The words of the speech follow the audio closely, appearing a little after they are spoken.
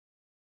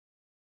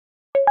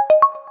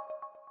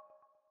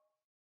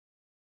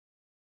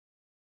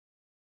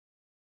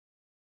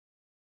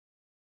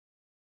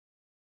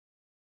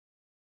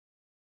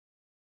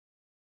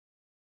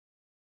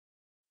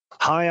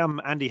Hi, I'm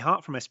Andy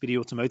Hart from SBD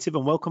Automotive,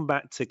 and welcome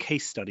back to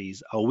Case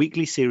Studies, our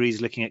weekly series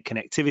looking at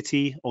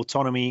connectivity,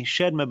 autonomy,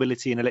 shared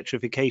mobility, and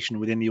electrification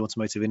within the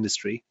automotive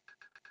industry.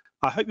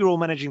 I hope you're all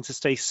managing to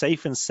stay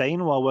safe and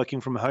sane while working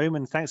from home,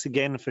 and thanks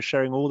again for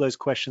sharing all those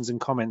questions and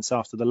comments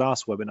after the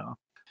last webinar.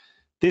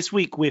 This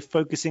week, we're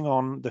focusing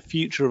on the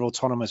future of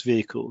autonomous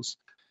vehicles.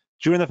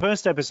 During the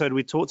first episode,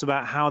 we talked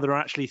about how there are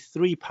actually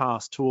three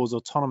paths towards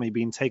autonomy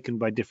being taken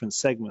by different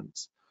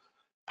segments.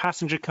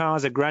 Passenger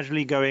cars are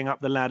gradually going up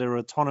the ladder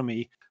of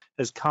autonomy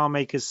as car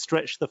makers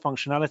stretch the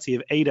functionality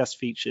of ADAS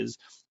features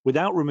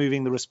without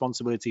removing the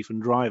responsibility from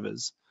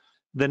drivers.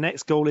 The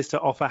next goal is to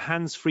offer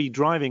hands-free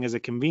driving as a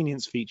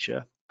convenience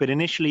feature, but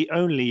initially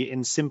only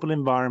in simple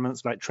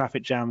environments like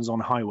traffic jams on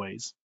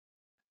highways.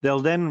 They'll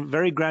then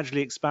very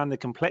gradually expand the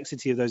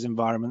complexity of those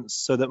environments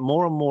so that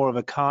more and more of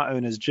a car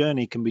owner's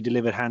journey can be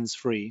delivered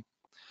hands-free.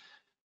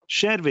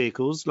 Shared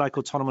vehicles like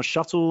autonomous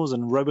shuttles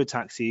and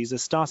robotaxis are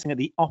starting at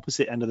the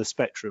opposite end of the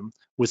spectrum,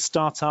 with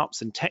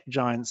startups and tech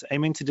giants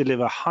aiming to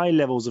deliver high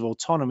levels of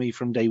autonomy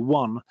from day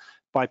one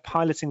by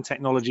piloting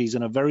technologies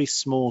on a very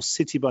small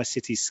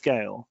city-by-city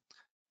scale.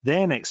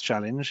 Their next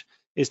challenge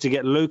is to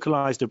get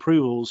localized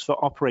approvals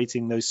for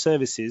operating those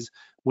services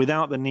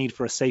without the need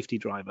for a safety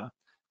driver,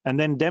 and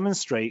then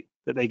demonstrate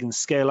that they can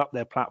scale up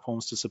their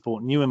platforms to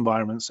support new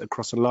environments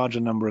across a larger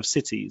number of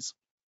cities.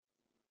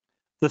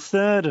 The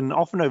third and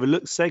often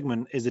overlooked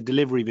segment is the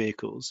delivery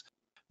vehicles,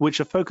 which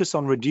are focused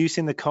on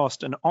reducing the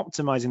cost and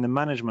optimizing the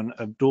management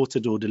of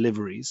door-to-door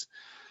deliveries.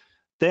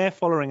 They're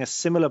following a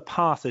similar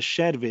path as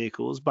shared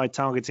vehicles by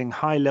targeting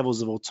high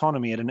levels of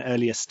autonomy at an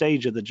earlier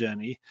stage of the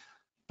journey,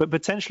 but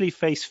potentially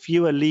face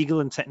fewer legal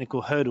and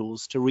technical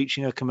hurdles to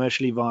reaching a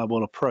commercially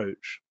viable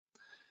approach.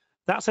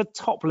 That's a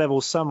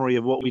top-level summary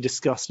of what we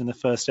discussed in the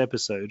first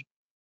episode.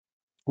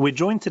 We're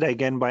joined today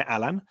again by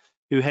Alain,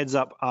 who heads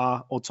up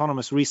our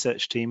autonomous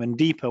research team, and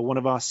Deepa, one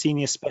of our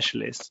senior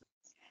specialists,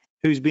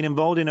 who's been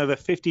involved in over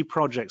 50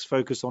 projects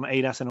focused on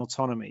ADAS and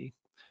autonomy.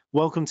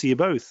 Welcome to you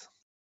both.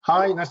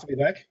 Hi, nice to be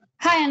back.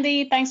 Hi,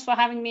 Andy. Thanks for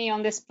having me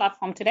on this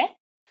platform today.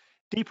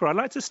 Deepa, I'd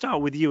like to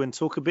start with you and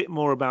talk a bit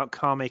more about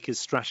car makers'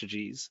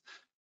 strategies.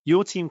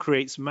 Your team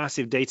creates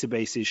massive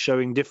databases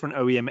showing different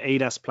OEM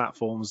ADAS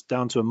platforms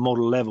down to a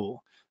model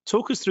level.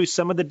 Talk us through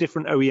some of the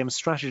different OEM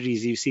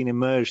strategies you've seen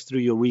emerge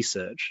through your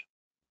research.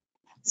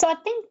 So I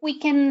think we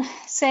can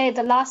say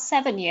the last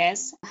 7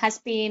 years has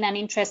been an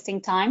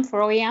interesting time for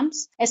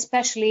OEMs,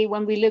 especially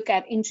when we look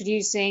at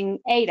introducing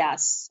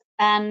ADAS.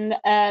 And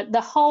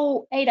the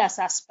whole ADAS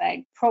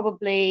aspect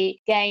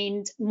probably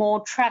gained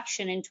more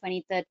traction in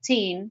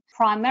 2013,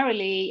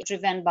 primarily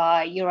driven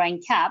by Euro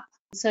NCAP.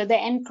 So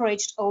they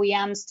encouraged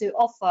OEMs to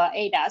offer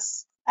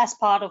ADAS as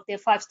part of their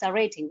 5-star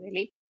rating,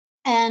 really.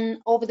 And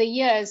over the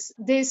years,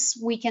 this,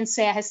 we can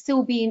say, has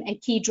still been a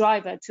key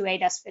driver to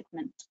ADAS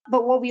fitment.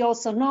 But what we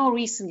also know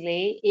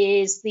recently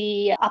is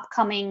the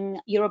upcoming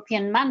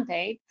European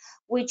mandate,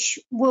 which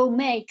will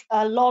make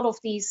a lot of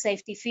these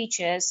safety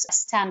features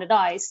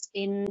standardized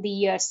in the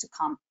years to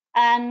come.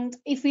 And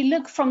if we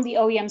look from the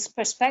OEM's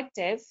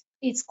perspective,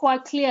 it's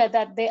quite clear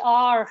that they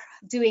are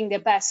doing their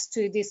best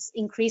to this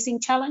increasing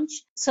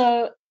challenge.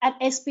 So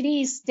at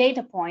SBD's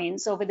data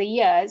points over the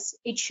years,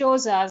 it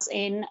shows us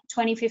in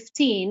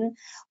 2015,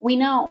 we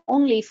know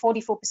only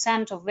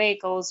 44% of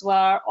vehicles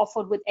were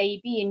offered with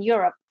AEB in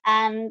Europe.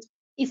 And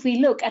if we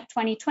look at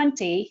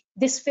 2020,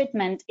 this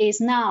fitment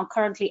is now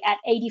currently at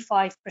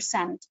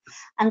 85%.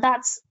 And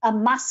that's a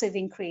massive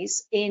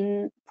increase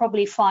in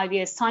probably 5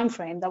 years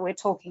timeframe that we're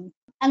talking.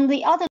 And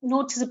the other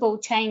noticeable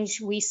change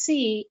we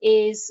see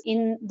is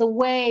in the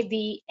way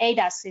the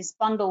ADAS is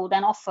bundled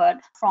and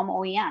offered from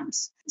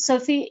OEMs. So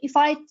if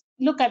I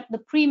look at the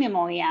premium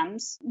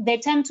OEMs, they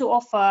tend to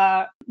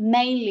offer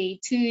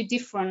mainly two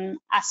different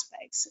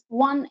aspects.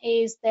 One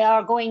is they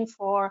are going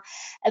for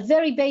a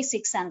very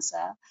basic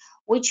sensor,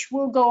 which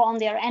will go on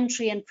their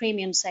entry and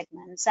premium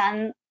segments,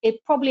 and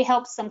it probably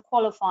helps them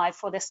qualify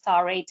for the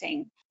star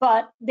rating.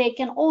 But they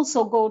can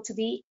also go to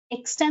the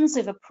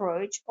extensive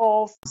approach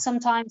of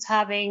sometimes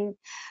having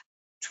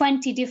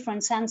 20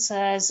 different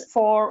sensors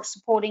for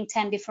supporting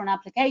 10 different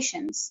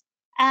applications.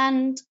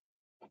 And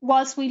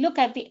whilst we look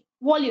at the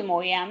volume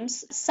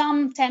OEMs,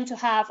 some tend to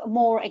have a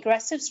more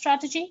aggressive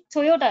strategy.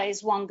 Toyota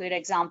is one good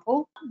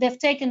example. They've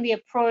taken the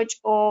approach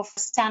of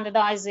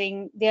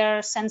standardizing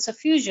their sensor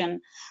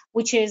fusion,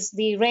 which is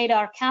the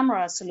radar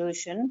camera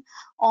solution,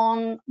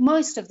 on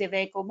most of the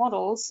vehicle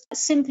models,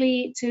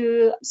 simply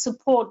to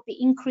support the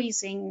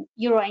increasing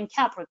Euro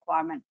NCAP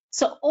requirement.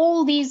 So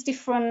all these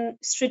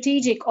different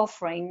strategic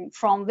offering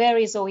from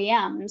various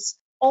OEMs.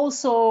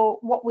 Also,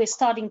 what we're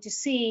starting to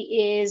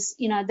see is,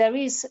 there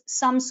is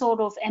some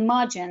sort of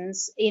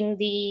emergence in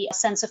the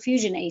sensor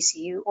fusion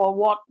ECU, or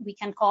what we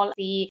can call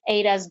the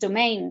ADAS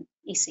domain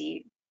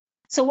ECU.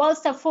 So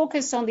whilst I've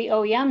focused on the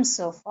OEMs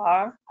so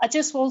far, I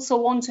just also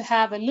want to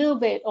have a little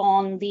bit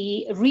on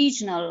the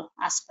regional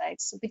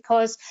aspects,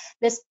 because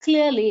there's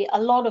clearly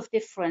a lot of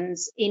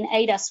difference in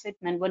ADAS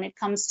fitment when it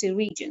comes to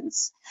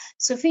regions.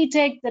 So if we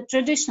take the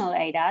traditional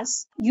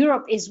ADAS,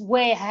 Europe is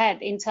way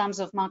ahead in terms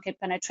of market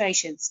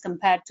penetrations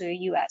compared to the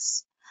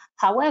US.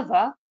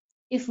 However,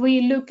 if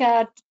we look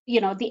at,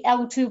 the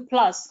L2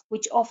 Plus,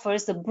 which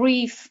offers the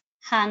brief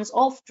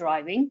hands-off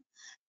driving,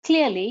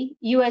 clearly,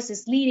 US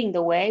is leading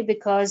the way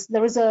because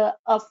there is a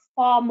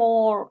far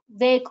more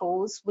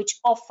vehicles which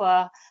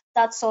offer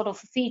that sort of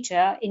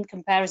feature in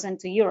comparison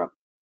to Europe.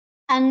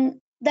 And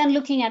then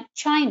looking at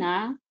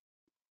China,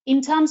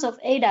 in terms of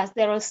ADAS,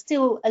 they are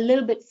still a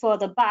little bit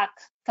further back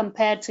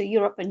compared to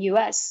Europe and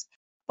US.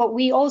 But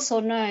we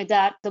also know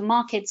that the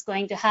market's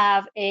going to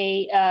have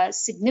a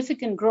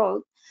significant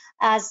growth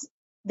as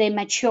they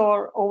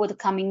mature over the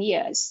coming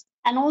years.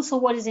 And also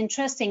what is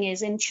interesting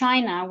is in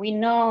China, we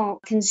know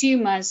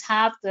consumers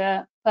have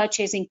the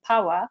purchasing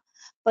power,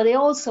 but they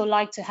also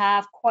like to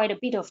have quite a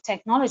bit of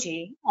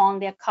technology on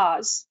their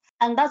cars.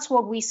 And that's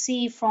what we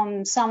see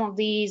from some of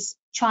these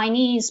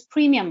Chinese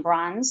premium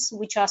brands,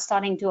 which are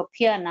starting to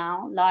appear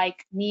now,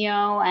 like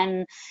NIO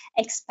and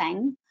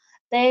XPeng.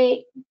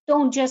 They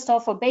don't just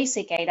offer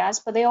basic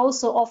ADAS, but they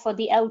also offer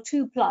the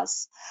L2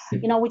 Plus,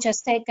 which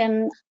has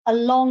taken a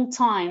long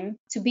time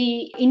to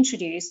be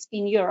introduced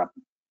in Europe.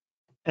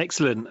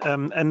 Excellent.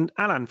 And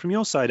Alain, from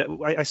your side,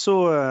 I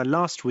saw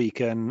last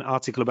week an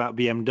article about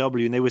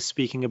BMW, and they were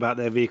speaking about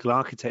their vehicle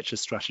architecture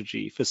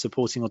strategy for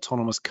supporting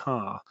autonomous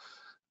car.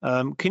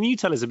 Can you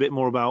tell us a bit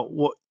more about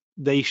what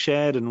they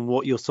shared and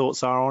what your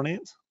thoughts are on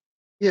it?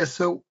 Yeah,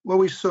 so what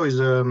we saw is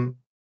a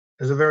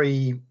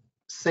very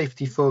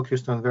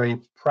safety-focused and very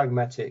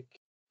pragmatic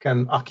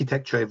kind of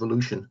architecture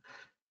evolution.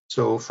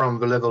 So from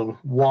the level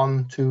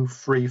 1, 2,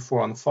 3,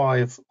 4, and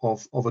 5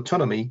 of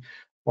autonomy,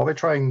 what we're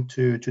trying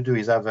to do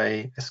is have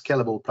a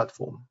scalable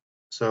platform.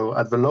 So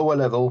at the lower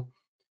level,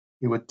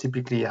 you would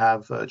typically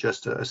have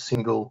just a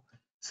single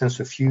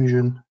sensor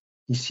fusion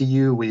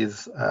ECU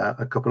with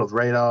a couple of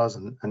radars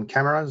and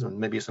cameras and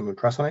maybe some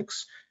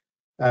ultrasonics.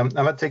 And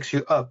that takes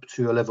you up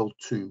to a level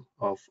 2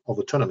 of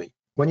autonomy.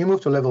 When you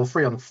move to level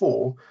 3 and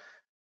 4,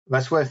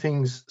 that's where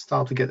things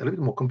start to get a little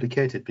bit more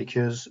complicated,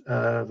 because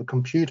the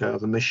computer,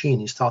 the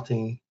machine, is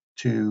starting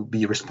to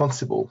be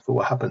responsible for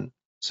what happened.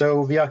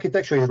 So the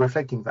architecture is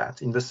reflecting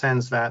that, in the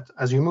sense that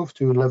as you move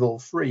to level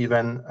 3,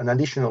 then an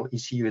additional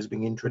ECU is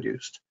being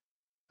introduced.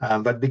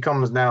 That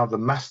becomes now the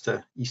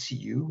master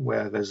ECU,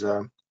 where there's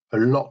a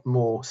lot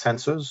more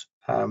sensors.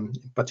 In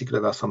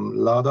particular, there are some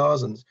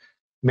LiDARs and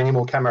many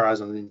more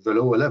cameras on the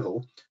lower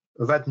level.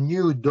 That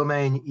new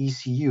domain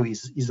ECU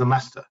is the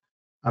master.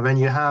 And then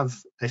you have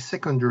a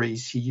secondary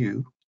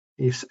ECU,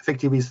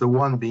 effectively is the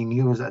one being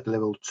used at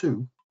level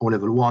 2 or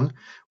level 1,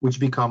 which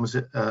becomes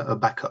a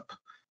backup.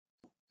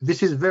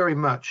 This is very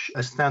much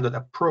a standard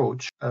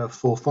approach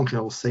for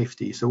functional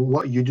safety. So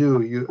what you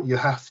do, you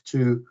have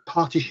to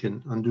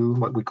partition and do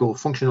what we call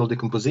functional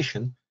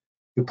decomposition.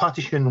 You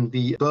partition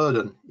the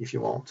burden, if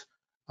you want,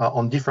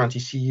 on different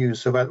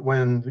ECUs, so that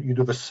when you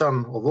do the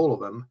sum of all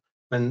of them,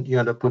 then you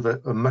end up with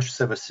a much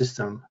safer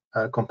system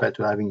compared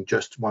to having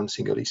just one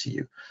single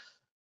ECU.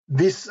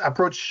 This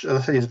approach,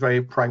 as I say, is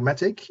very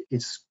pragmatic.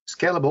 It's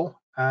scalable,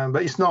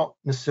 but it's not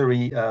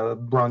necessarily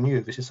brand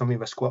new. This is something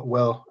that's quite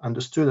well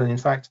understood, and in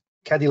fact,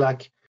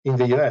 Cadillac in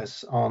the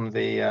US on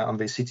the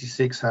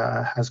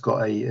CT6 has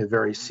got a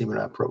very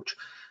similar approach.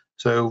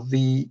 So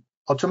the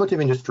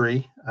automotive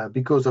industry,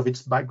 because of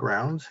its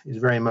background, is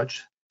very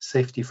much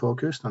safety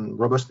focused and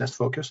robustness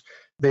focused.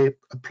 They're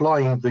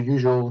applying the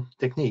usual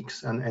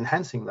techniques and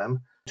enhancing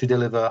them to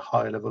deliver a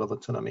high level of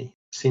autonomy.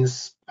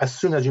 Since as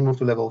soon as you move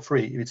to level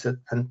 3, it's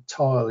an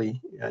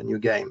entirely new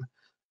game,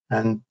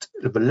 and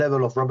the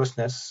level of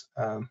robustness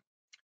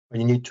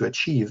you need to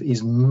achieve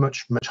is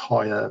much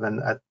higher than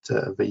at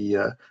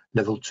the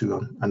level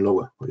 2 and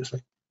lower,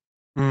 obviously.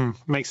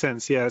 Makes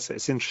sense. Yes,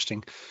 it's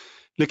interesting.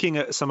 Looking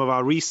at some of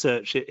our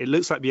research, it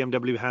looks like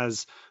BMW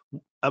has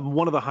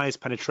one of the highest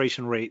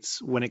penetration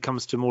rates when it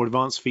comes to more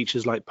advanced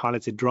features like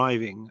piloted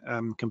driving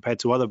compared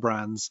to other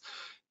brands.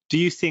 Do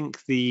you think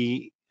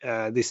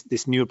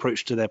this new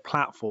approach to their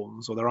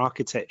platforms or their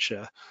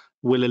architecture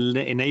will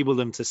enable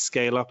them to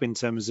scale up in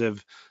terms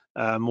of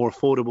more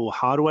affordable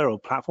hardware or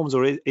platforms,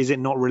 or is it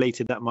not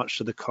related that much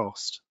to the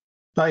cost?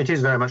 No, it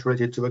is very much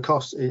related to the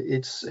cost.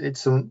 It's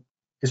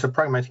a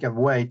pragmatic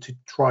way to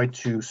try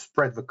to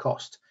spread the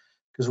cost,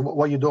 because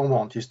what you don't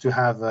want is to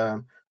have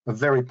a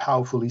very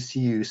powerful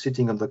ECU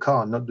sitting on the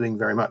car not doing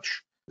very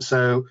much.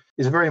 So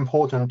it's very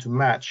important to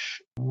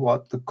match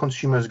what the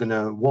consumer is going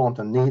to want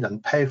and need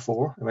and pay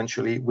for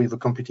eventually with the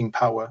computing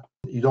power.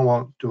 You don't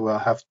want to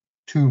have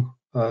too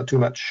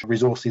much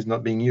resources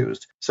not being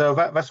used. So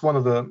that's one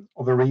of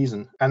the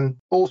reasons. And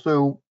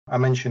also, I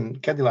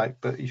mentioned Cadillac,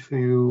 but if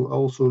you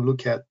also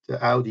look at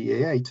the Audi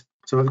A8,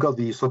 so we've got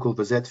the so-called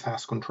the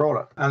Z-Fast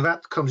controller, and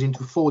that comes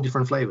into 4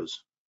 different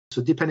flavors.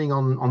 So depending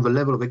on the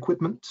level of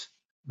equipment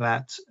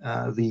that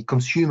the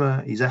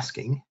consumer is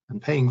asking,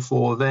 and paying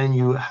for, then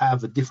you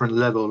have a different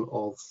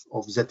level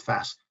of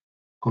ZFAS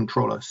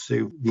controller.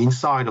 So the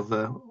inside of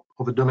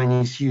the domain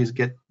ECUs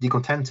get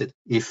decontented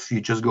if you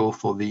just go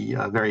for the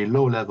very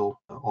low level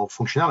of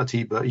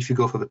functionality. But if you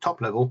go for the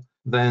top level,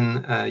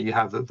 then you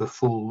have the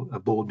full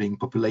board being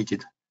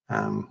populated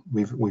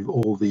with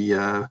all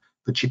the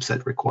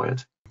chipset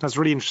required. That's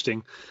really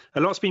interesting. A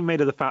lot's been made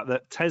of the fact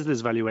that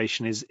Tesla's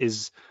valuation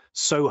is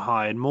so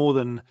high, and more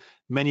than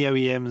many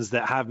OEMs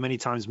that have many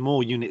times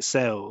more unit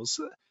sales.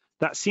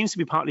 That seems to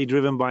be partly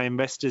driven by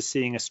investors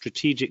seeing a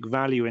strategic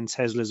value in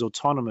Tesla's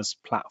autonomous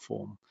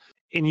platform.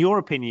 In your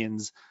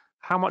opinions,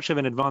 how much of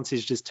an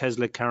advantage does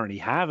Tesla currently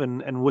have,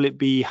 and will it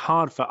be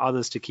hard for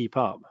others to keep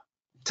up?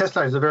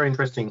 Tesla is very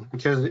interesting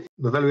because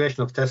the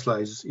valuation of Tesla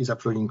is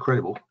absolutely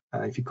incredible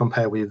if you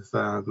compare with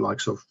the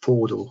likes of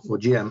Ford or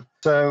GM.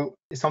 So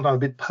it's sometimes a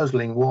bit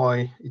puzzling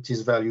why it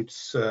is valued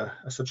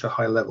at such a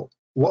high level.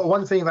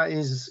 One thing that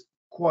is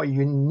quite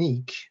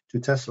unique to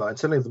Tesla, and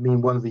certainly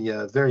been one of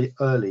the very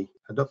early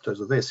adopters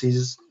of this,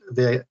 is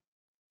their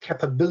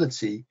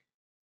capability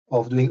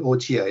of doing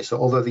OTA, so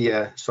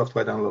over-the-air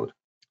software download.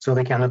 So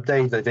they can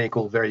update the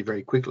vehicle very,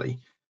 very quickly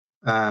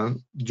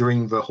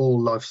during the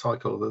whole life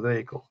cycle of the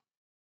vehicle.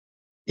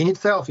 In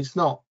itself, it's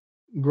not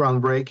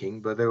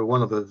groundbreaking, but they were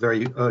one of the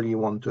very early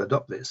ones to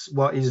adopt this.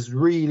 What is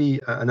really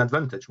an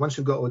advantage, once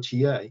you've got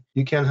OTA,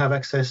 you can have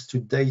access to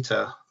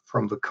data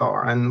from the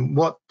car. And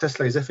what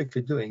Tesla is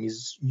effectively doing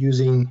is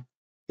using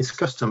its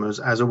customers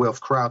as a way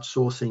of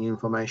crowdsourcing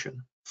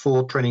information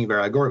for training their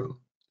algorithm.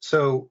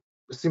 So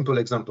a simple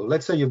example,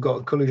 let's say you've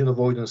got a collision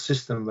avoidance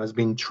system that's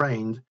been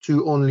trained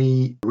to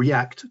only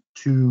react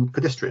to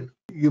pedestrian.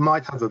 You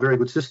might have a very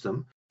good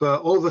system,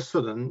 but all of a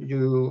sudden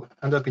you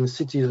end up in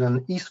cities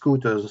and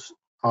e-scooters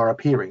are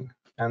appearing,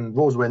 and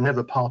those were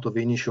never part of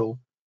the initial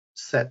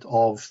set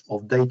of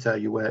data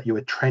you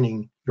were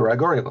training your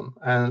algorithm.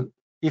 And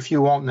if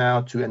you want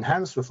now to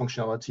enhance the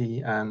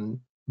functionality and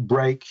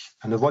brake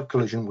and avoid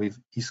collision with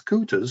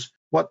e-scooters,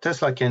 what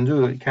Tesla can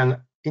do, it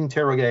can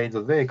interrogate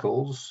the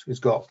vehicles it's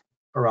got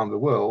around the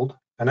world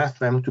and ask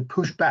them to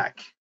push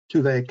back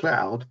to their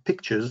cloud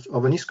pictures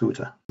of an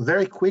e-scooter.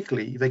 Very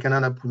quickly, they can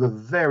end up with a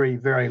very,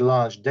 very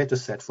large data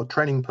set for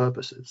training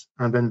purposes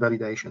and then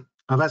validation.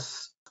 And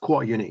that's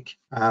quite unique.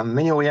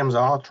 Many OEMs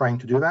are trying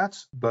to do that,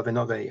 but they're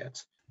not there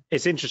yet.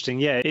 It's interesting.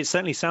 Yeah, it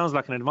certainly sounds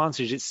like an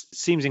advantage. It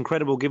seems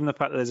incredible given the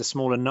fact that there's a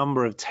smaller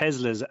number of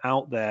Teslas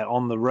out there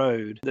on the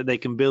road that they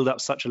can build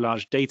up such a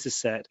large data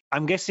set.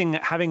 I'm guessing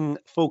having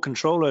full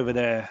control over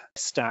their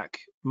stack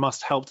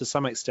must help to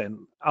some extent.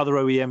 Other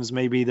OEMs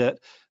maybe that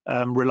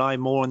rely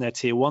more on their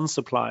tier one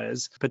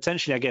suppliers,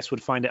 potentially, I guess,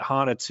 would find it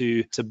harder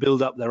to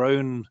build up their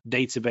own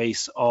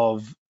database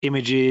of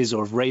images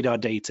or of radar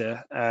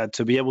data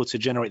to be able to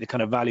generate the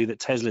kind of value that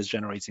Tesla is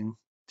generating.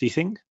 Do you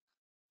think?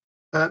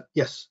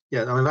 Yes.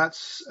 Yeah. I mean,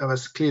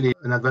 that's clearly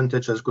an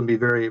advantage that's going to be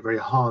very, very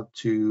hard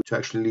to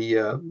actually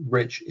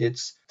bridge.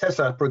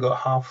 Tesla probably got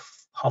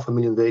half a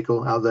million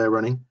vehicles out there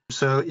running,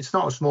 so it's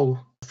not a small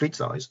fleet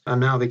size.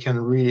 And now they can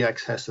really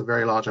access a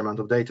very large amount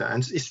of data,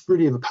 and it's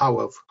really the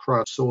power of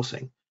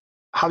crowdsourcing.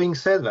 Having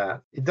said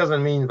that, it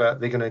doesn't mean that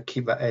they're going to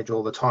keep that edge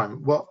all the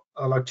time. What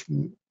I like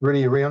to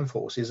really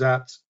reinforce is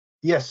that,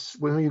 yes,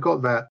 when you've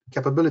got that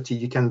capability,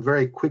 you can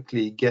very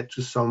quickly get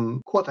to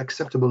some quite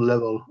acceptable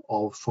level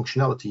of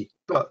functionality,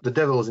 but the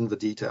devil is in the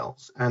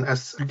details. And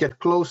as you get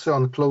closer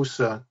and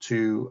closer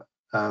to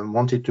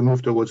wanting to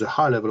move towards a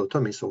high level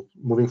autonomy, so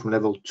moving from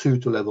level 2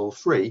 to level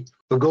 3,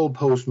 the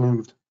goalpost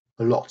moved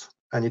a lot,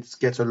 and it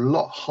gets a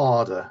lot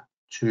harder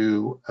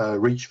to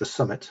reach the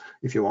summit,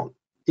 if you want.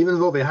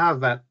 Even though they have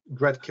that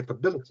great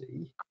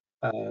capability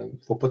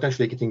for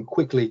potentially getting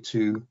quickly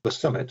to the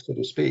summit, so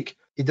to speak,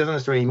 it doesn't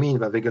necessarily mean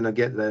that they're going to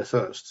get there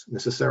first,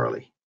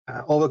 necessarily.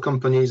 Other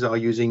companies are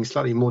using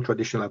slightly more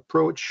traditional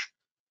approach,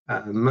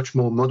 much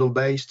more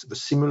model-based. The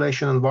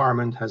simulation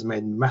environment has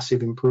made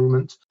massive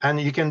improvement, and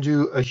you can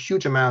do a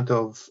huge amount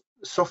of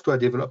software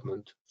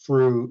development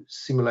through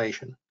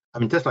simulation. I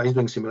mean, Tesla is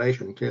doing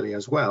simulation clearly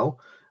as well,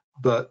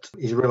 but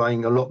is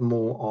relying a lot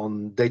more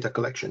on data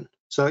collection.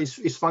 So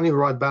it's finding the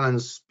right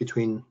balance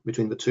between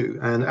the two.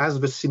 And as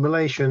the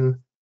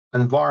simulation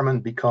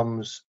environment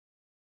becomes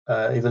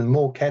even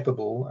more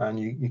capable, and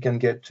you can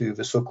get to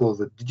the so-called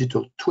the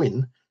digital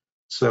twin,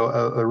 so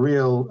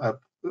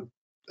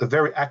a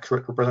very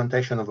accurate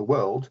representation of the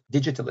world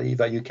digitally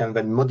that you can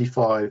then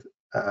modify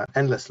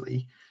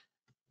endlessly,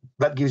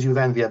 that gives you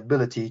then the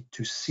ability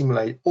to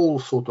simulate all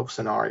sorts of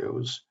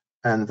scenarios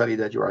and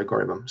validate your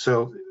algorithm.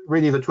 So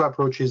really the two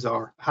approaches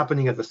are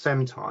happening at the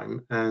same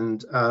time.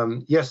 And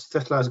yes,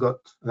 Tesla has got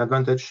an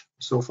advantage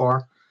so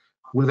far.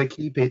 Will they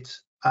keep it?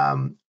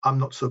 I'm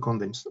not so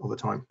convinced over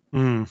time.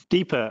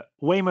 Deepa,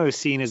 Waymo is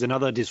seen as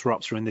another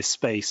disruptor in this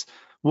space.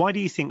 Why do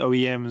you think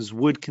OEMs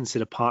would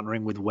consider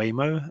partnering with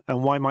Waymo,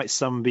 and why might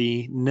some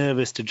be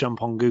nervous to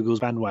jump on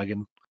Google's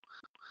bandwagon?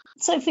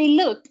 So if we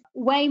look,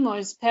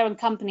 Waymo's parent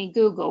company,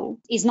 Google,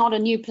 is not a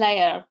new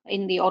player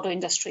in the auto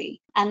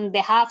industry, and they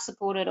have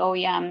supported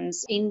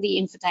OEMs in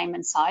the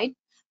infotainment side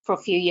for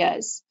a few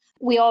years.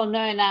 We all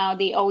know now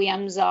the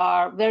OEMs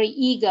are very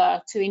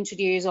eager to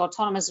introduce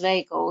autonomous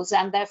vehicles,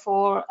 and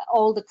therefore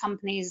all the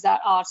companies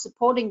that are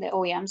supporting the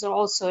OEMs are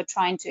also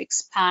trying to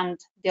expand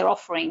their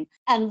offering.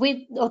 And with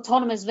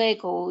autonomous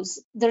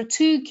vehicles, there are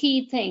two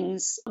key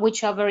things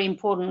which are very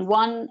important.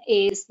 One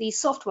is the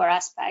software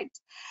aspect,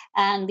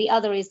 and the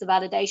other is the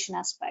validation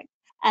aspect.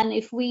 And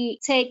if we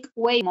take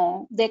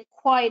Waymo, they're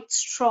quite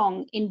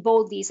strong in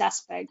both these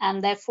aspects,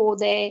 and therefore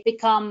they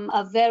become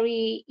a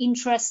very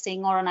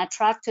interesting or an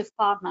attractive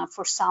partner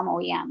for some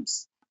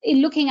OEMs.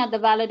 In looking at the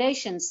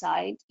validation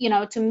side,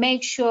 to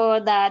make sure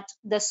that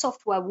the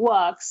software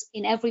works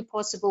in every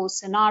possible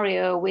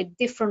scenario with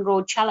different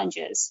road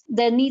challenges,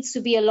 there needs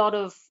to be a lot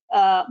of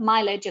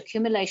mileage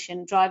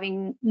accumulation,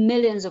 driving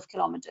millions of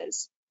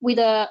kilometers. With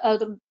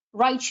a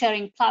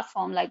ride-sharing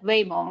platform like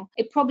Waymo,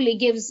 it probably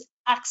gives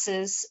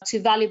access to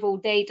valuable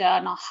data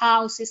on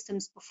how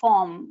systems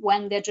perform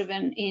when they're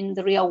driven in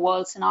the real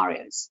world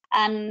scenarios.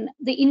 And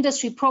the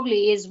industry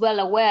probably is well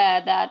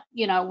aware that,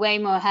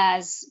 Waymo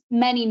has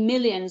many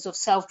millions of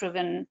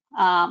self-driven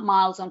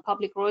miles on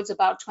public roads,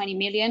 about 20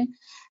 million,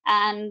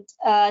 and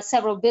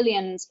several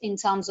billions in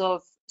terms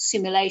of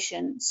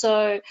simulation.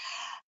 So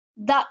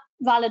that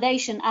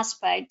validation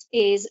aspect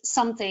is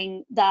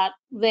something that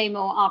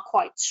Waymo are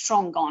quite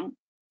strong on.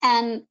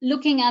 And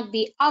looking at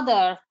the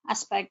other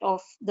aspect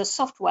of the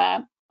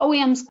software,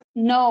 OEMs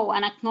know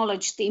and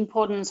acknowledge the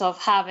importance of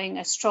having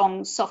a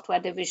strong software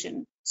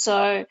division.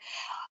 So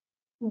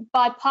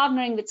by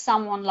partnering with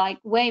someone like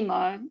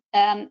Waymo,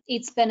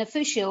 it's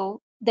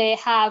beneficial. They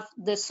have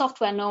the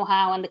software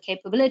know-how and the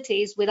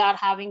capabilities without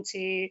having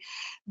to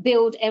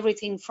build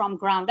everything from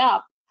ground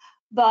up.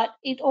 But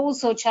it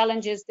also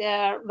challenges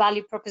their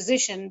value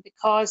proposition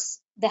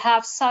because they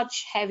have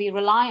such heavy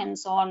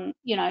reliance on,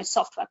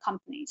 software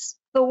companies.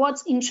 But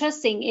what's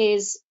interesting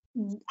is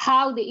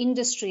how the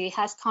industry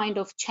has kind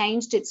of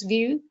changed its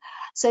view.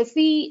 So if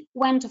we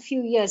went a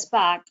few years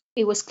back,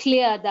 it was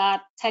clear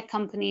that tech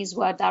companies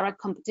were direct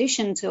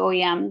competition to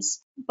OEMs,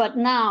 but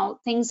now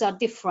things are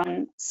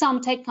different.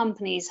 Some tech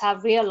companies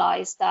have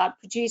realized that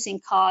producing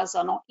cars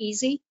are not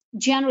easy.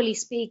 Generally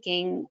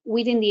speaking,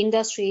 within the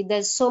industry,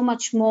 there's so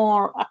much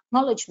more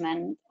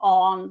acknowledgement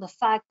on the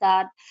fact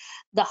that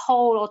the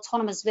whole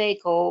autonomous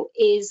vehicle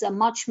is a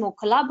much more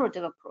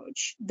collaborative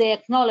approach. They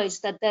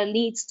acknowledge that there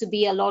needs to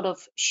be a lot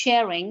of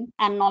sharing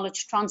and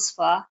knowledge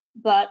transfer,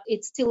 but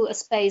it's still a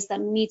space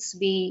that needs to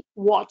be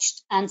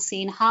watched and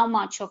seen how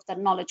much of that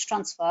knowledge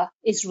transfer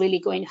is really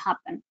going to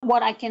happen.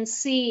 What I can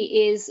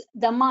see is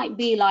there might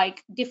be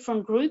like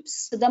different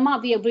groups. So there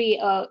might be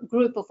a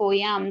group of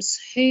OEMs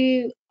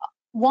who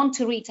want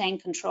to retain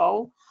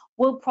control,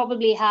 will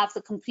probably have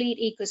the complete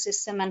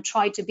ecosystem and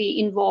try to be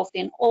involved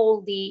in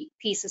all the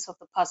pieces of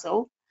the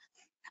puzzle.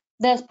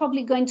 There's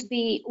probably going to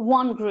be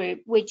one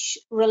group which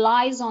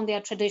relies on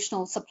their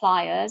traditional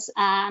suppliers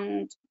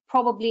and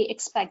probably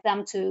expect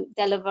them to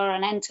deliver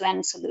an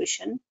end-to-end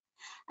solution.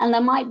 And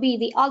there might be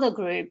the other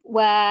group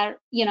where,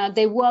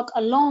 they work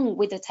along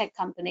with the tech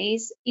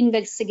companies,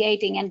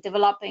 investigating and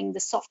developing the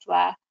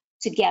software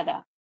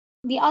together.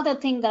 The other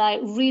thing that I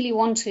really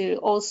want to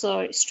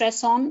also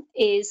stress on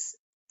is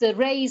the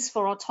race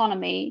for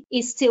autonomy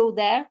is still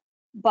there,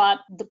 but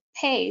the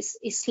pace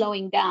is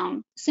slowing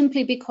down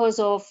simply because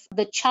of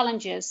the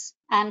challenges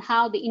and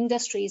how the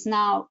industry is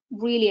now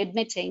really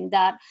admitting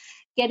that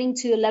getting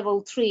to a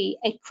level 3,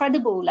 a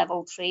credible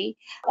level 3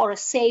 or a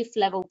safe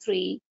level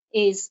 3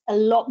 is a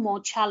lot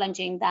more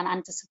challenging than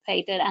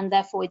anticipated, and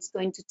therefore it's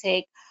going to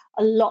take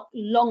a lot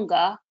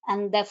longer,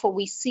 and therefore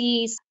we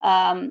see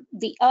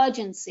the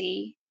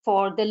urgency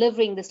for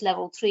delivering this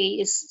level 3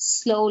 is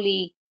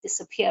slowly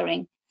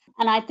disappearing.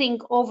 And I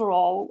think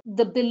overall,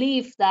 the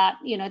belief that,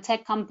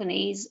 tech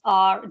companies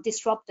are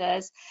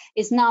disruptors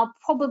is now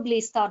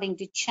probably starting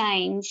to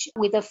change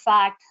with the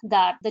fact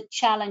that the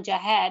challenge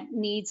ahead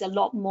needs a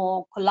lot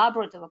more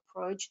collaborative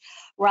approach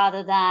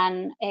rather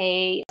than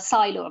a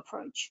silo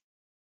approach.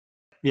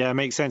 Yeah, it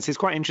makes sense. It's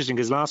quite interesting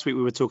because last week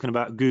we were talking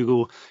about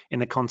Google in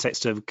the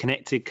context of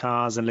connected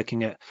cars and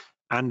looking at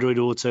Android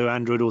Auto,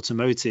 Android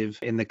Automotive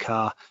in the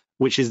car,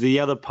 which is the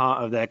other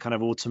part of their kind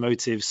of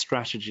automotive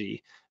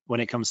strategy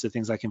when it comes to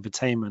things like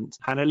infotainment.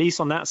 And at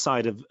least on that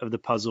side of the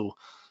puzzle,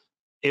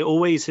 it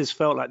always has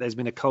felt like there's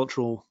been a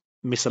cultural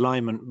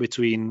misalignment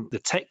between the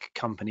tech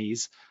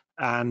companies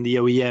and the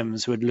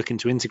OEMs who are looking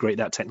to integrate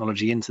that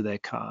technology into their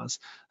cars.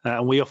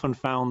 And we often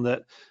found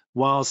that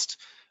whilst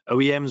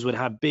OEMs would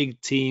have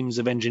big teams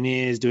of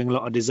engineers doing a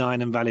lot of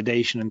design and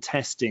validation and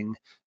testing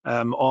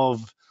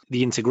of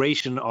the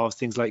integration of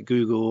things like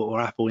Google or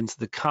Apple into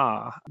the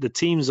car, the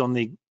teams on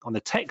the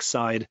tech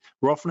side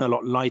were often a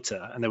lot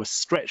lighter, and they were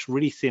stretched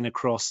really thin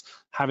across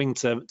having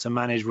to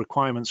manage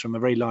requirements from a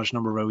very large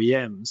number of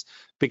OEMs,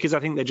 because I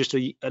think they're just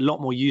a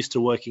lot more used to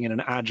working in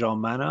an agile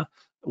manner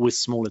with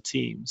smaller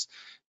teams.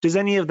 Does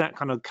any of that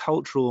kind of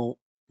cultural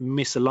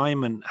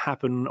misalignment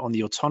happen on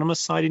the autonomous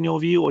side in your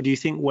view, or do you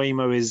think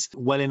Waymo is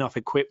well enough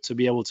equipped to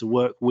be able to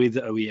work with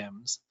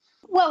OEMs?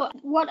 Well,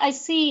 what I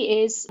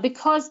see is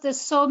because there's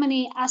so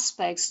many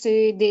aspects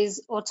to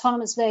these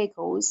autonomous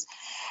vehicles,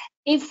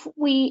 if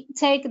we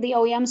take the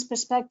OEM's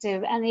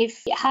perspective, and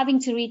if having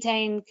to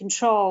retain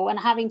control and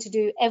having to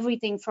do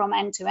everything from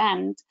end to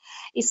end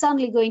is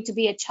suddenly going to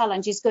be a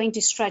challenge, it's going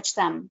to stretch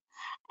them.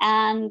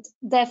 And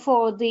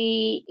therefore,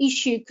 the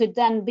issue could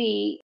then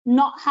be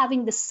not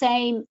having the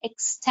same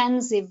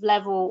extensive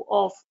level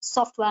of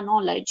software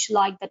knowledge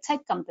like the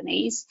tech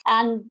companies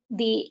and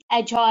the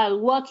agile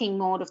working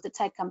mode of the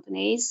tech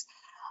companies.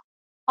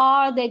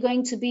 Are they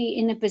going to be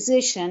in a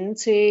position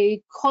to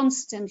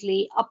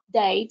constantly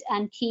update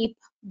and keep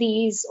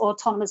these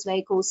autonomous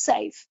vehicles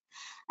safe?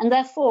 And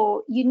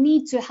therefore, you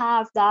need to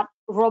have that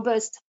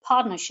robust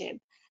partnership,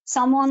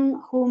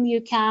 someone whom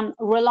you can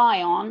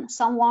rely on,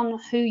 someone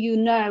who you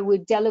know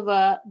will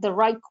deliver the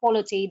right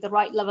quality, the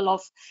right level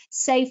of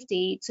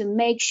safety to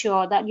make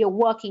sure that you're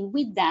working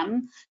with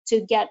them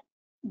to get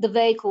the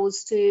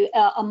vehicles to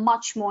a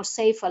much more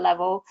safer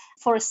level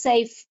for a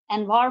safe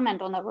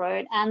environment on the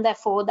road, and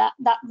therefore that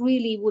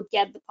really would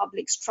get the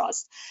public's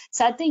trust.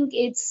 So I think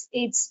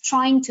it's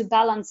trying to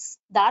balance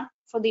that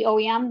for the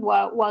OEM,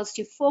 whilst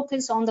you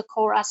focus on the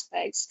core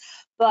aspects,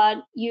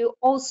 but you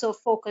also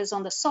focus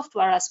on the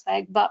software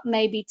aspect, but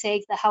maybe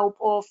take the help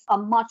of a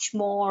much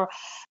more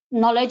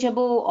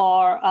knowledgeable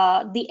or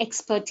the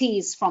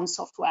expertise from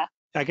software.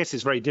 I guess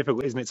it's very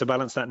difficult, isn't it, to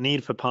balance that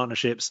need for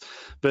partnerships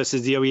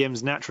versus the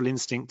OEM's natural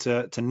instinct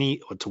to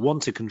need or to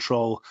want to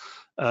control,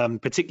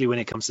 particularly when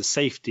it comes to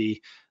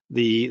safety,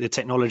 the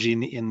technology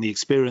and the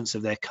experience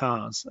of their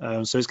cars.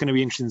 So it's going to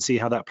be interesting to see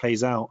how that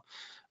plays out.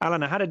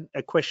 Alain, I had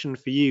a question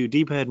for you.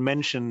 Deepa had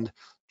mentioned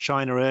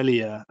China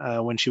earlier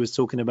when she was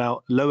talking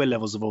about lower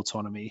levels of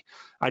autonomy.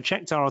 I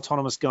checked our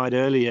autonomous guide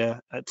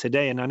earlier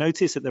today, and I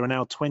noticed that there are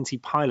now 20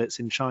 pilots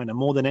in China,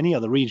 more than any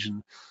other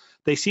region.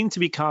 They seem to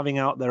be carving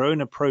out their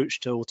own approach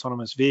to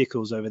autonomous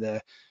vehicles over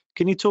there.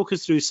 Can you talk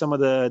us through some of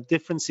the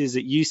differences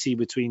that you see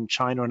between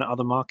China and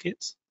other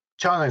markets?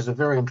 China is a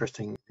very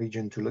interesting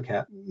region to look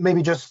at.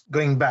 Maybe just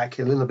going back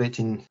a little bit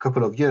in a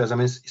couple of years, I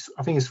mean,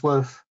 I think it's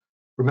worth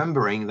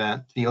remembering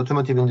that the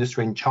automotive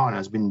industry in China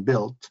has been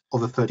built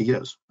over 30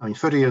 years. I mean,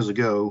 30 years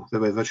ago, there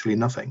were virtually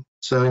nothing.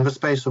 So in the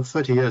space of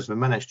 30 years, we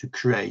managed to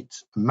create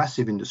a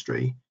massive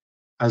industry,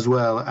 as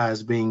well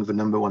as being the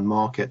number one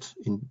market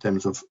in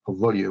terms of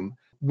volume.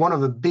 One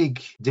of the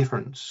big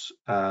difference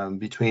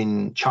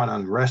between China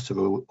and the rest of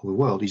the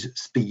world is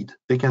speed.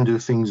 They can do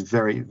things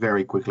very,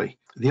 very quickly.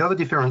 The other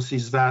difference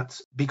is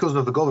that because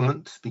of the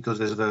government, because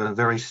there's a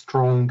very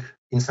strong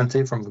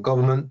incentive from the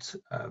government,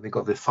 they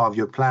got the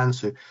 5-year plan,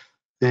 so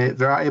they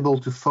are able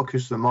to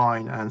focus the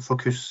mind and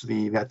focus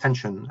the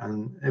attention,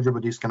 and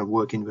everybody's kind of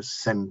working the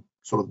same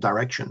sort of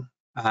direction.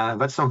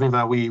 That's something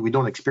that we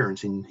don't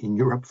experience in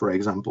Europe, for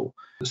example.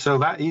 So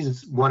that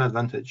is one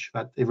advantage,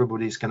 that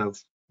everybody's kind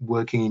of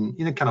working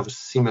in a kind of a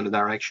similar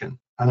direction.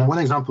 And one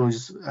example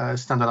is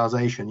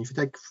standardization. If you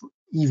take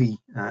EV,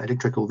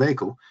 electrical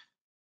vehicle,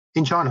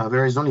 in China,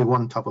 there is only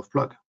one type of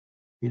plug.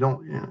 You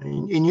don't,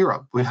 in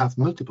Europe, we have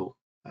multiple.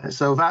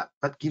 So that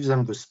gives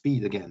them the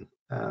speed again,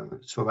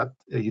 so that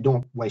you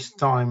don't waste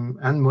time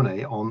and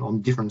money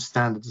on different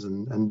standards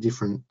and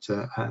different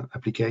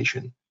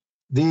application.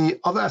 The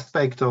other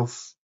aspect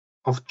of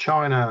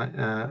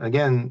China,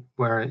 again,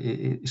 where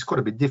it's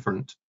quite a bit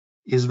different,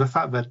 is the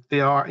fact that they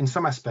are, in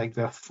some aspect,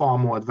 they're far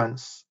more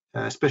advanced,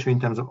 especially in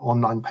terms of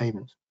online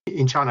payment.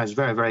 In China, it's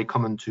very, very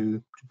common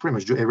to pretty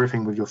much do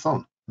everything with your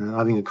phone.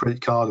 Having a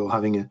credit card or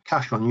having a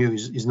cash on you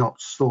is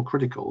not so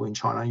critical in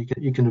China.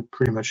 You can do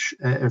pretty much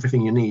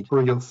everything you need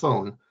through your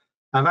phone.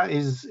 And that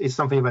is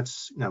something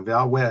that's, they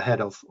are way ahead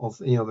of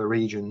any other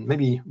region,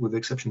 maybe with the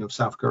exception of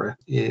South Korea,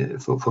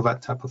 for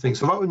that type of thing.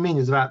 So what would mean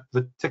is that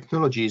the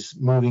technology is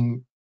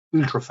moving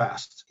ultra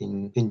fast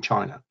in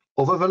China.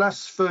 Over the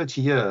last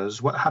 30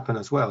 years, what happened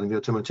as well in the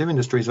automotive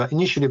industry is that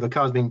initially the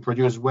cars being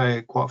produced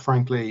were, quite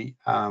frankly,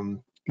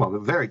 they're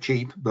very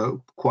cheap, but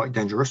quite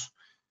dangerous.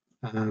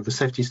 The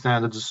safety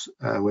standards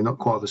were not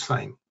quite the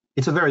same.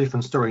 It's a very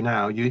different story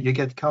now. You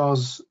get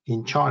cars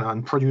in China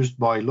and produced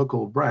by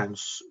local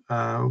brands,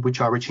 which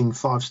are reaching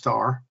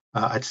 5-star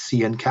at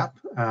CNCAP.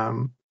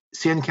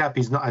 CNCAP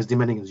is not as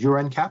demanding as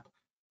Euro NCAP,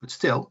 but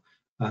still,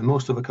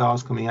 most of the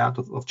cars coming out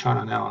of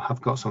China now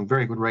have got some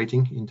very good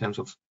rating in terms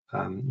of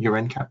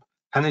Euro NCAP.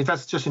 And if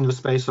that's just in the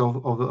space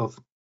of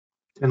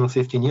 10 or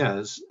 15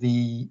 years,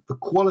 the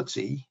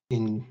quality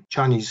in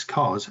Chinese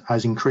cars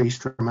has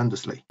increased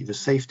tremendously, the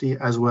safety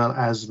as well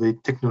as the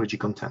technology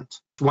content.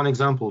 One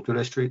example to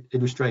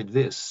illustrate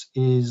this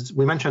is,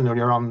 we mentioned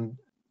earlier on,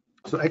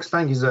 so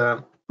XPeng is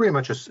pretty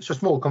much a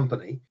small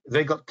company.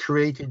 They got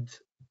created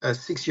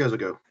 6 years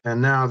ago,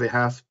 and now they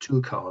have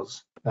 2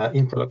 cars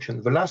in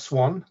production. The last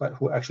one that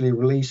who actually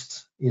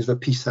released is the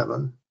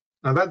P7.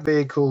 Now that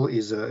vehicle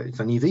is it's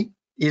an EV.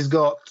 It's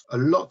got a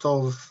lot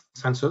of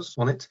sensors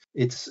on it.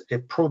 It's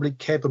probably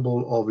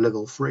capable of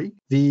level 3.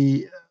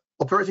 The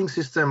operating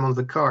system on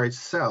the car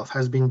itself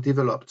has been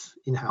developed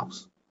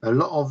in-house. A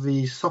lot of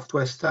the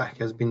software stack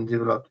has been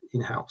developed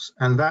in-house.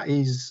 And that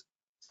is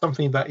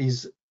something that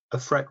is a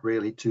threat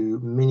really to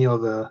many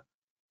other,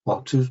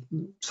 to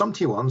some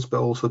tier ones,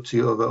 but also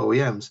to other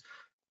OEMs,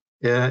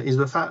 is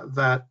the fact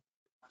that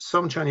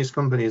some Chinese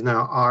companies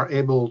now are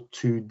able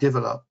to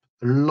develop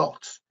a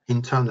lot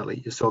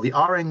internally. So the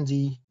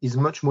R&D is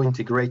much more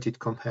integrated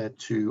compared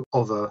to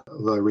other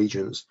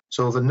regions.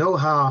 So the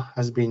know-how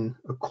has been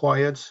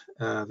acquired.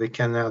 They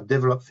can now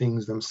develop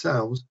things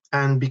themselves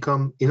and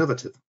become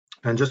innovative.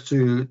 And just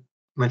to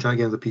mention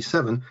again the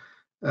P7,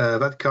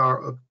 that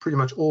car, pretty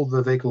much all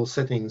the vehicle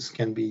settings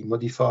can be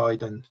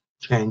modified and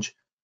changed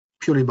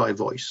purely by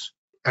voice.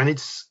 And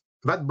it's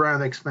that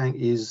brand XPeng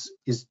is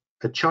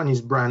a Chinese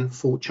brand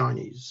for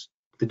Chinese.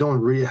 They don't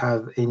really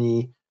have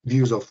any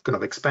views of kind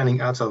of expanding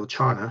outside of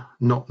China,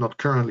 not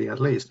currently at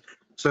least.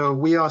 So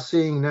we are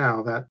seeing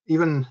now that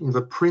even in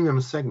the premium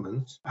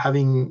segment,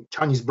 having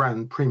Chinese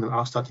brand premium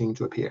are starting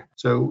to appear.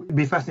 So it'd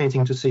be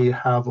fascinating to see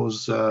how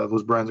those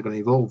brands are going to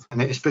evolve,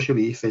 and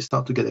especially if they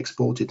start to get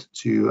exported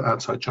to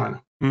outside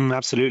China.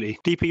 Absolutely.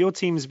 Deepa, your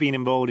team's been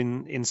involved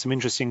in some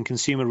interesting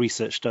consumer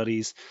research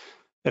studies.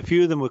 A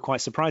few of them were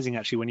quite surprising,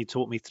 actually, when you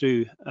talked me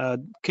through.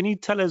 Can you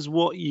tell us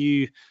what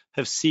you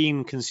have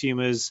seen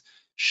consumers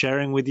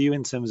sharing with you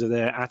in terms of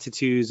their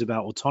attitudes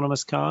about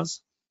autonomous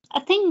cars?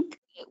 I think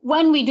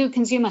when we do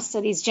consumer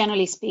studies,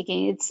 generally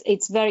speaking,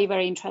 it's very,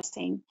 very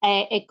interesting.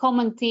 A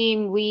common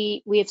theme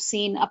we have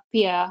seen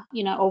appear,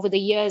 over the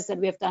years that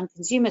we have done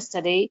consumer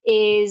study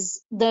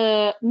is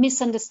the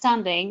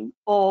misunderstanding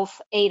of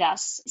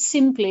ADAS.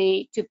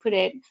 Simply to put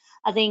it,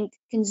 I think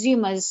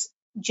consumers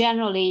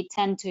generally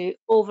tend to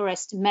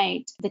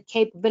overestimate the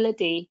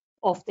capability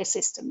of the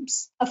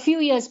systems. A few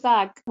years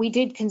back, we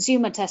did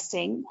consumer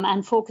testing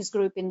and focus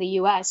group in the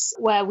US,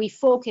 where we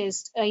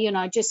focused,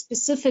 just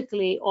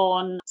specifically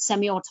on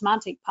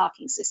semi-automatic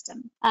parking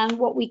system. And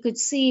what we could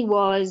see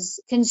was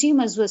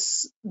consumers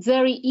was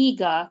very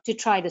eager to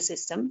try the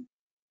system,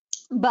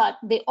 but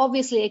they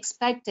obviously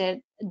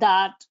expected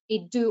that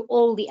it do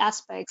all the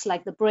aspects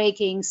like the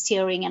braking,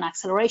 steering, and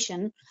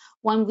acceleration,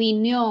 when we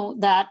know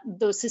that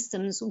those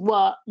systems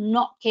were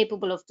not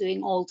capable of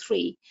doing all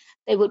three.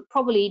 They would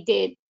probably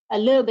did a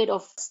little bit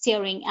of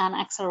steering and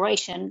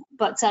acceleration,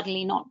 but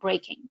certainly not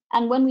braking.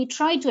 And when we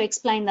tried to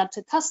explain that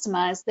to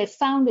customers, they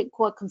found it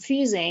quite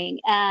confusing.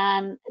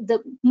 And the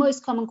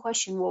most common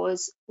question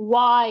was,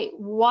 why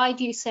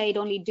do you say it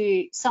only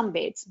do some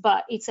bits,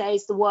 but it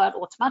says the word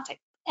automatic?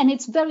 And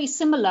it's very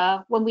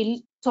similar when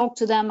we talk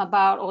to them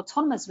about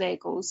autonomous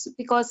vehicles,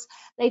 because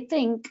they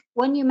think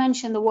when you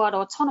mention the word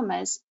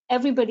autonomous,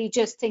 everybody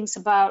just thinks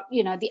about,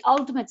 the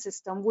ultimate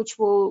system, which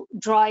will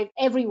drive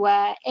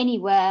everywhere,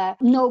 anywhere,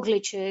 no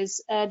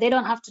glitches. They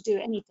don't have to do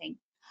anything.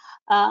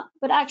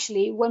 But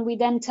actually, when we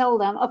then tell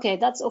them, okay,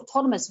 that's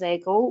autonomous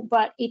vehicle,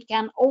 but it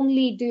can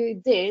only do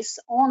this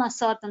on a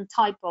certain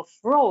type of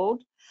road,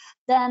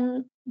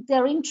 then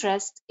their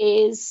interest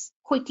is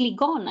quickly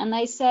gone. And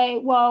they say,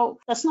 well,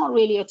 that's not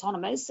really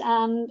autonomous.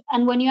 And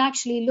when you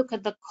actually look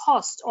at the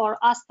cost or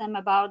ask them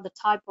about the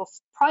type of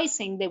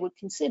pricing they would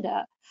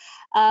consider,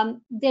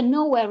 they're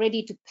nowhere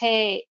ready to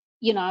pay,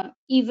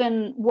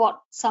 even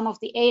what some of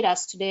the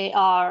ADAS today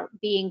are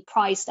being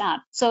priced at.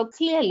 So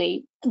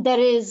clearly, there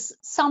is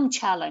some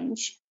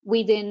challenge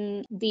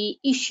within the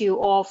issue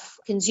of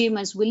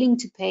consumers willing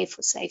to pay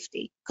for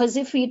safety. Because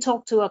if we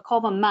talk to a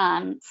common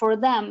man, for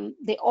them,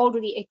 they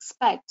already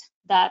expect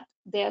that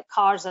their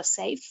cars are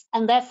safe.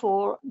 And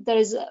therefore, there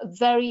is a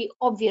very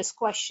obvious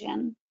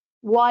question,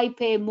 why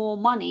pay more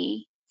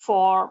money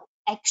for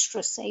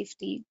extra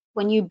safety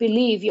when you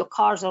believe your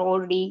cars are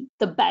already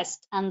the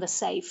best and the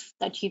safe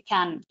that you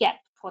can get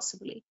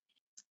possibly?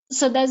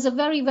 So there's a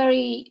very,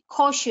 very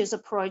cautious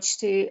approach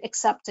to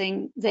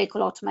accepting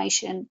vehicle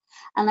automation.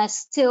 And there's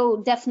still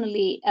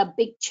definitely a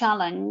big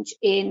challenge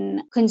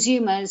in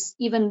consumers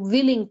even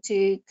willing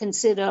to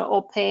consider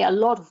or pay a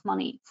lot of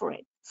money for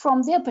it.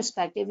 From their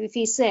perspective, if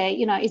you say,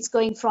 it's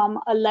going from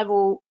a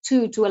level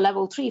 2 to a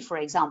level 3, for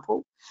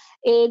example,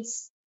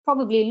 it's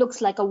probably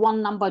looks like a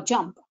one number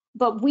jump.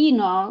 But we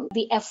know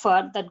the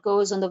effort that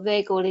goes on the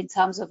vehicle in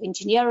terms of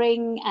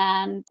engineering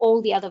and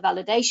all the other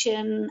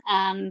validation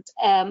and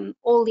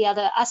all the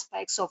other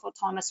aspects of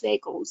autonomous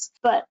vehicles.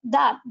 But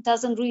that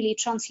doesn't really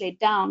translate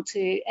down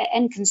to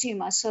end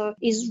consumers. So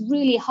it's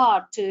really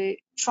hard to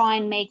try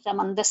and make them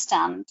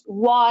understand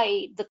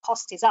why the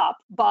cost is up,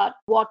 but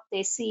what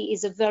they see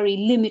is a very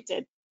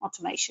limited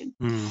automation.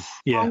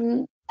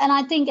 And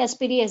I think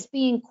SBD has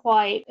been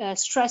quite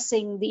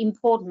stressing the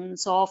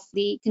importance of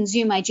the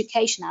consumer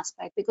education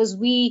aspect, because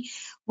we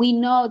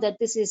know that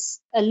this is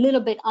a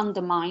little bit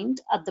undermined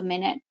at the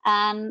minute,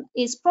 and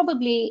is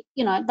probably,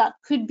 that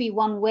could be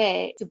one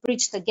way to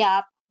bridge the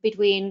gap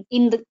between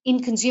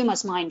in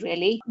consumers' mind,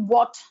 really,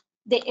 what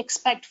they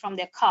expect from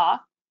their car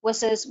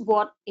versus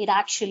what it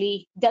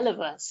actually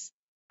delivers.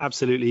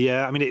 Absolutely,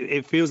 yeah. I mean,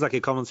 it feels like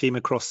a common theme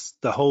across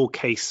the whole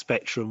case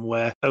spectrum,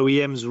 where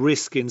OEMs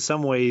risk in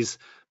some ways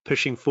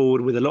pushing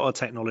forward with a lot of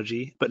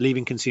technology, but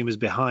leaving consumers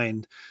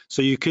behind.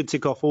 So you could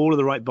tick off all of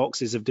the right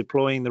boxes of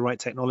deploying the right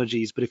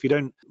technologies, but if you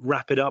don't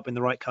wrap it up in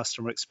the right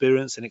customer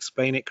experience and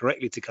explain it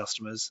correctly to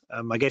customers,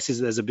 I guess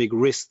there's a big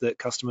risk that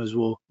customers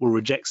will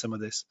reject some of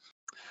this.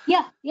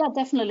 Yeah,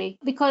 definitely.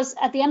 Because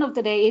at the end of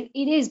the day,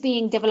 it is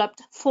being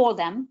developed for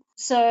them.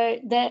 So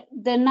there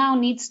now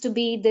needs to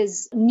be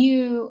this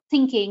new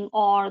thinking,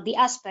 or the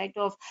aspect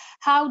of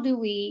how do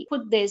we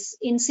put this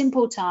in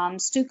simple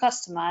terms to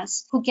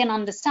customers who can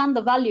understand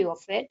the value of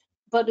it,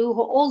 but who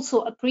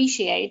also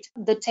appreciate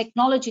the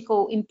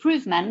technological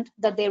improvement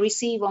that they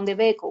receive on their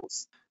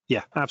vehicles.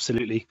 Yeah,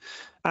 absolutely.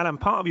 Alan,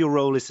 part of your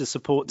role is to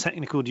support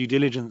technical due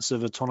diligence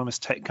of autonomous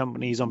tech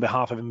companies on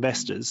behalf of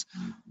investors.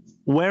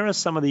 Where are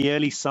some of the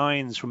early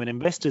signs from an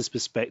investor's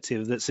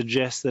perspective that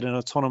suggest that an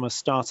autonomous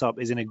startup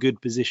is in a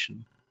good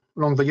position?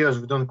 Along the years,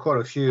 we've done quite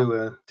a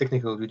few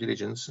technical due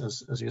diligence,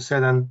 as you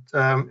said, and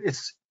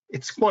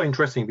it's quite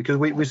interesting because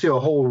we see a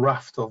whole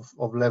raft of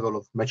level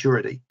of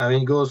maturity. I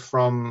mean, it goes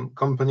from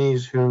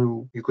companies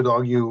who you could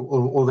argue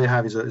all they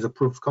have is a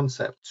proof of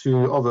concept,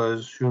 to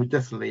others who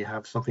definitely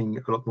have something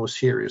a lot more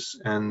serious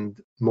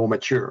and more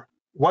mature.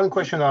 One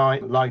question I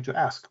like to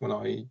ask when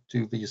I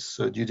do these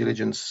due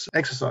diligence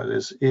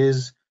exercises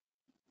is,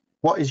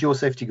 what is your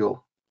safety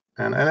goal?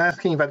 And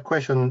asking that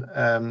question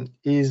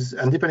is,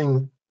 and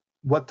depending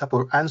what type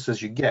of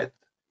answers you get,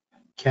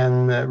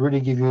 can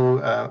really give you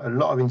a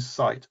lot of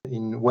insight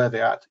in where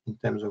they're at in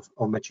terms of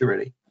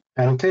maturity.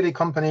 And clearly,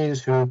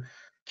 companies who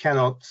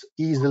cannot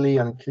easily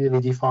and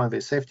clearly define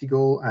their safety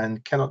goal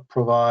and cannot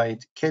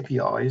provide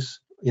KPIs,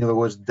 in other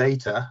words,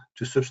 data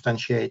to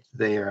substantiate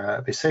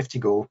their safety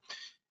goal,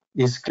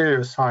 is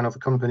clearly a sign of a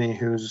company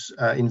who's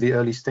in the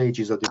early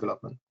stages of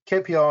development.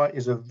 KPI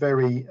is a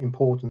very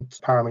important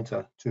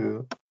parameter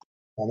to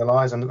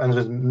analyze, and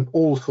there's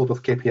all sorts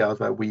of KPIs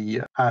that we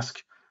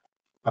ask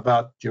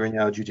about during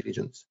our due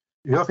diligence.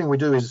 The other thing we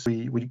do is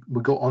we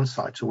go on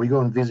site, so we go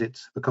and visit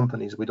the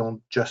companies. We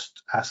don't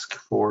just ask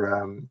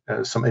for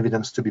some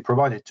evidence to be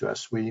provided to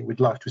us. We'd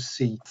like to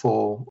see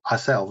for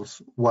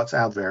ourselves what's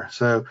out there.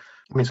 So,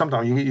 I mean,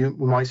 sometimes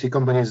we might see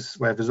companies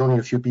where there's only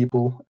a few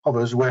people,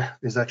 others where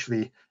there's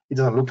actually, it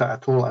doesn't look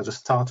at all as a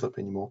startup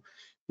anymore.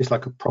 It's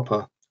like a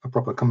proper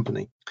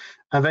company.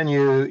 And then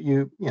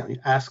you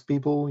ask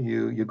people,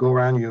 you go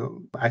around,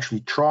 you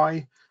actually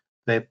try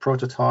their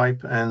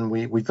prototype, and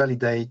we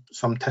validate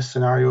some test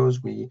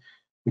scenarios. We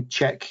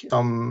check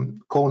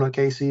some corner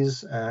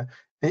cases.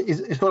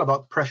 It's not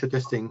about pressure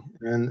testing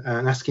and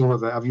asking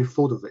whether, have you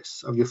thought of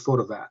this? Have you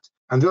thought of that?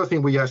 And the other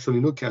thing we actually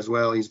look as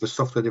well is the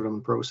software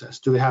development process.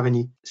 Do they have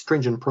any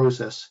stringent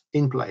process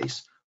in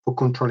place for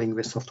controlling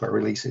their software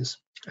releases?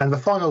 And the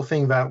final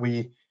thing that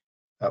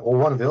or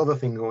one of the other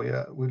things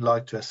we'd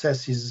like to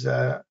assess is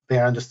their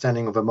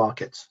understanding of the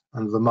market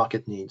and the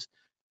market needs.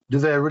 Do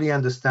they really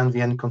understand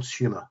the end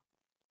consumer?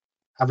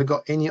 Have they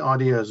got any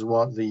ideas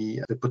what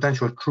the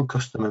potential true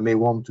customer may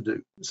want to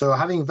do? So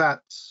having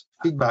that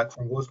feedback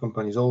from those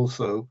companies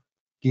also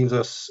gives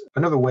us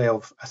another way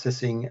of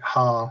assessing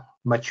how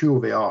mature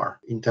they are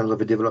in terms of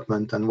the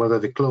development, and whether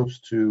they're close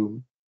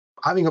to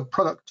having a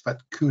product that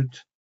could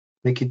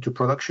make it to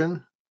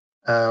production,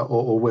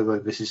 or whether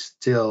this is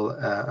still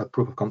a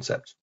proof of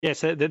concept. Yeah,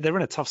 so they're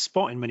in a tough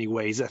spot in many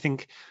ways. I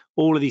think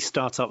all of these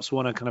startups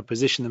want to kind of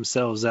position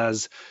themselves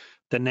as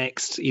the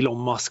next Elon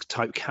Musk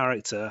type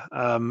character,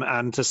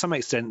 and to some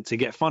extent, to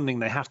get funding,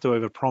 they have to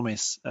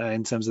overpromise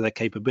in terms of their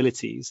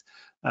capabilities,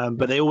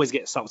 but they always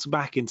get sucked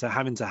back into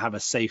having to have a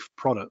safe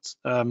product.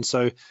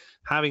 So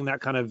having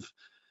that kind of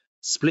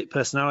split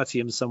personality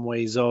in some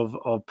ways of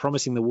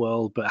promising the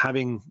world, but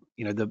having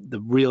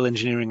the real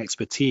engineering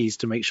expertise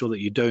to make sure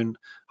that you don't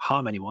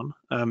harm anyone,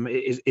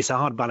 it's a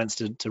hard balance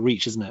to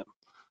reach, isn't it?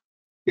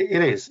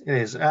 It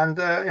is,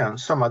 and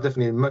some are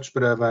definitely much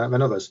better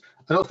than others.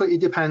 And also,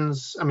 it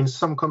depends. I mean,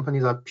 some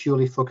companies are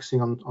purely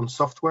focusing on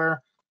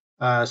software.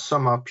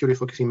 Some are purely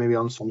focusing maybe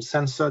on some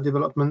sensor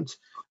development.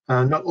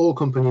 Not all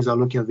companies are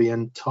looking at the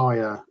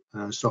entire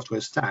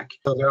software stack.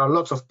 So there are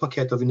lots of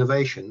pockets of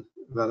innovation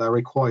that are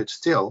required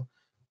still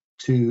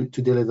to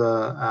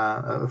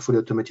deliver a fully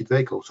automated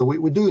vehicle. So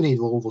we do need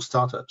all those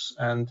startups.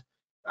 And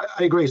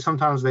I agree,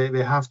 sometimes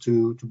they have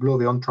to blow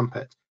their own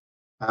trumpet.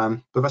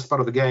 But that's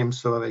part of the game,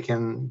 so they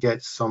can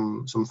get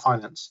some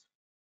finance.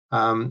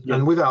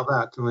 And without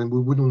that, I mean, we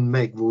wouldn't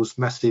make those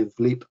massive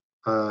leap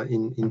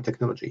in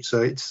technology.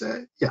 So it's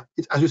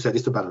as you said,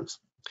 it's the balance.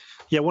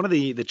 Yeah, one of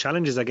the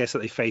challenges, I guess, that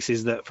they face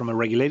is that from a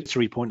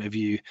regulatory point of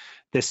view,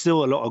 there's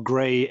still a lot of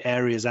grey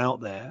areas out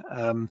there.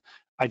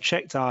 I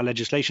checked our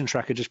legislation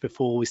tracker just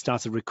before we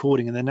started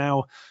recording, and there are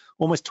now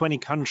almost 20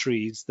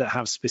 countries that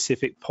have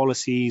specific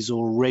policies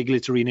or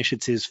regulatory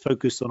initiatives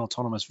focused on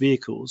autonomous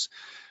vehicles.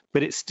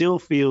 But it still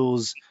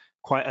feels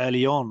quite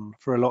early on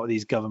for a lot of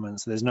these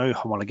governments. There's no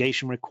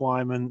homologation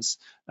requirements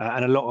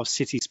and a lot of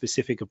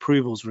city-specific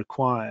approvals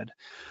required.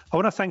 I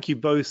want to thank you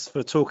both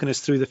for talking us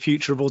through the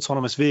future of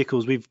autonomous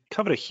vehicles. We've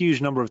covered a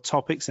huge number of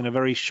topics in a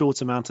very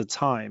short amount of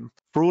time.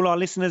 For all our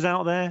listeners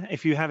out there,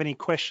 if you have any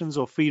questions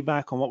or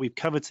feedback on what we've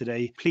covered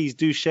today, please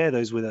do share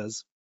those with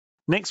us.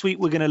 Next week,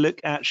 we're going to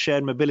look at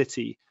shared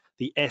mobility,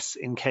 the S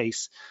in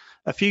CASE.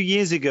 A few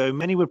years ago,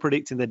 many were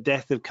predicting the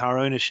death of car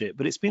ownership,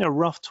 but it's been a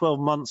rough 12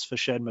 months for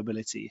shared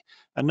mobility.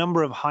 A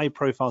number of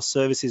high-profile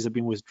services have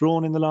been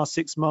withdrawn in the last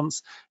 6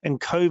 months, and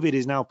COVID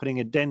is now putting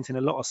a dent in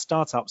a lot of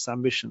startups'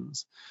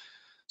 ambitions.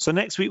 So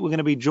next week, we're going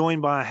to be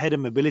joined by our head of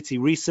mobility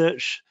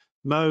research,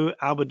 Mo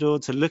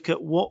Albador, to look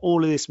at what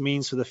all of this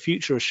means for the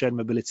future of shared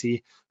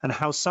mobility and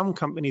how some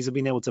companies have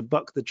been able to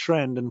buck the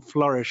trend and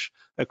flourish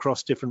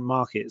across different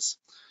markets.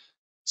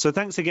 So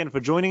thanks again for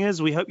joining us.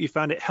 We hope you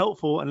found it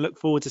helpful and look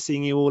forward to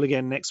seeing you all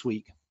again next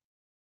week.